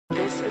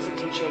is a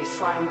DJ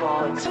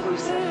Slimeball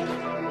exclusive.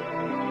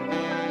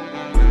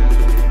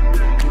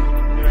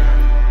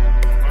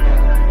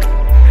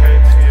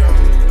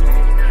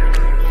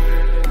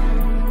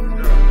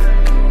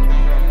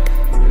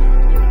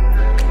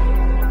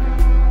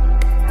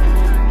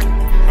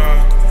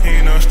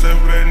 Step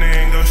with that nigga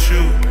ain't gon'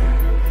 shoot.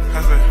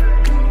 I said,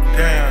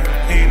 damn,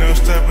 he ain't no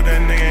step with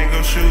that nigga ain't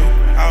gon' shoot.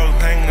 I was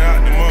hanging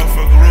out the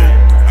motherfucker roof.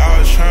 I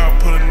was trying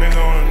to put a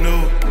nigga on the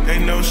new. They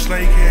know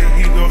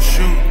snakehead, he gon'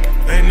 shoot.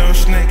 They know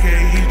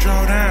snakehead, he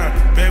draw down.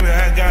 Baby,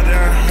 I got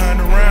that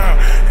 100 round.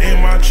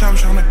 In my chop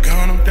tryna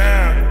gun him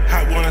down.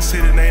 Hot wanna see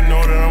that they know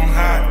that I'm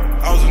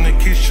hot. I was in the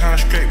kitchen tryna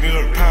scrape me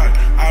up the pot.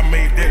 I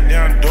made that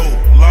down dope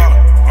lock.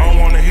 I don't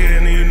wanna hit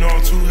it and you know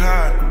I'm too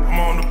high. I'm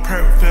on the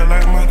perp, feel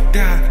like I'm about to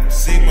die.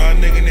 See my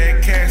nigga in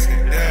that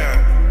casket,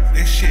 damn.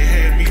 This shit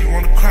had me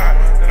wanna cry.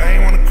 But I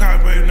ain't wanna cry,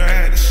 but you know I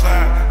had to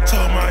slide.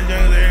 Told my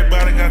youngins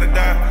everybody gotta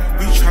die.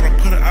 We tryna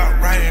put it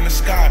out right in the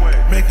sky.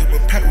 Make it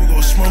with pack, we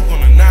gon' smoke on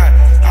the night.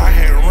 I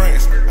had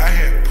ranks, I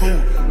had pool,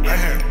 I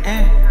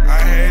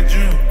had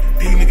you.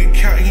 These niggas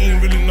count, he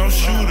ain't really no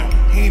shooter.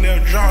 He ain't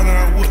never drawn and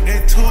I whip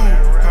that tool.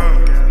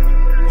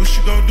 What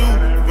you gon' do?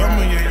 If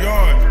I'm in your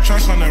yard,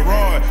 shots on that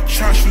rod,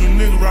 try to shoot a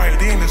nigga right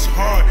then, it's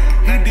hard.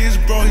 He did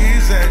bro,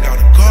 his ass got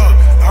a gun.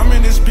 I'm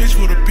in this bitch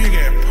with a big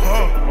ass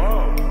pub.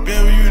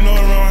 Baby, you know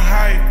that I'm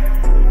high.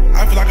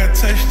 I feel like I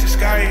touched the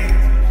sky.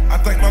 I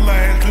think my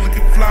life really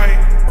can fly.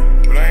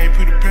 But I ain't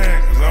Peter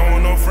Pan, cause I don't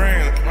want no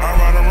friends. I'm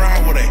riding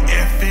around with an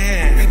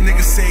FN. That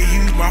nigga say he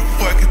was my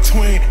fucking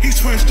twin. He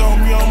switched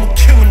on me, I'ma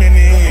kill him in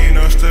the end. You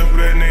know, stuff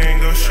with that nigga ain't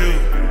gon'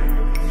 shoot.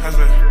 I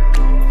said,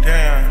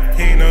 damn,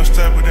 he ain't no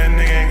step with that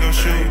nigga ain't gon'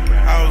 shoot.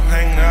 I was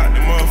hanging out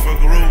the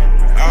motherfucker roof.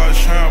 I was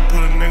trying to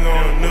put a nigga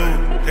on the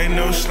new. They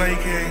know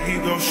snakehead, he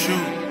gon'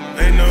 shoot.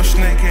 They know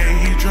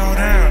snakehead, he draw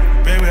down.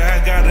 Baby, I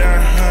got that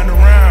 100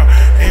 round.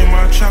 In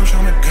my chop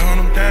tryna gun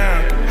him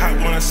down. Hot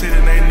wanna see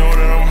that they know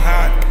that I'm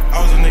hot.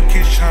 I was in the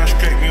kitchen tryna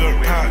scrape me up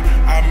the pot.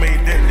 I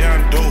made that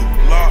down dope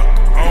lock.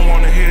 I don't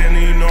wanna hit it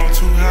and you know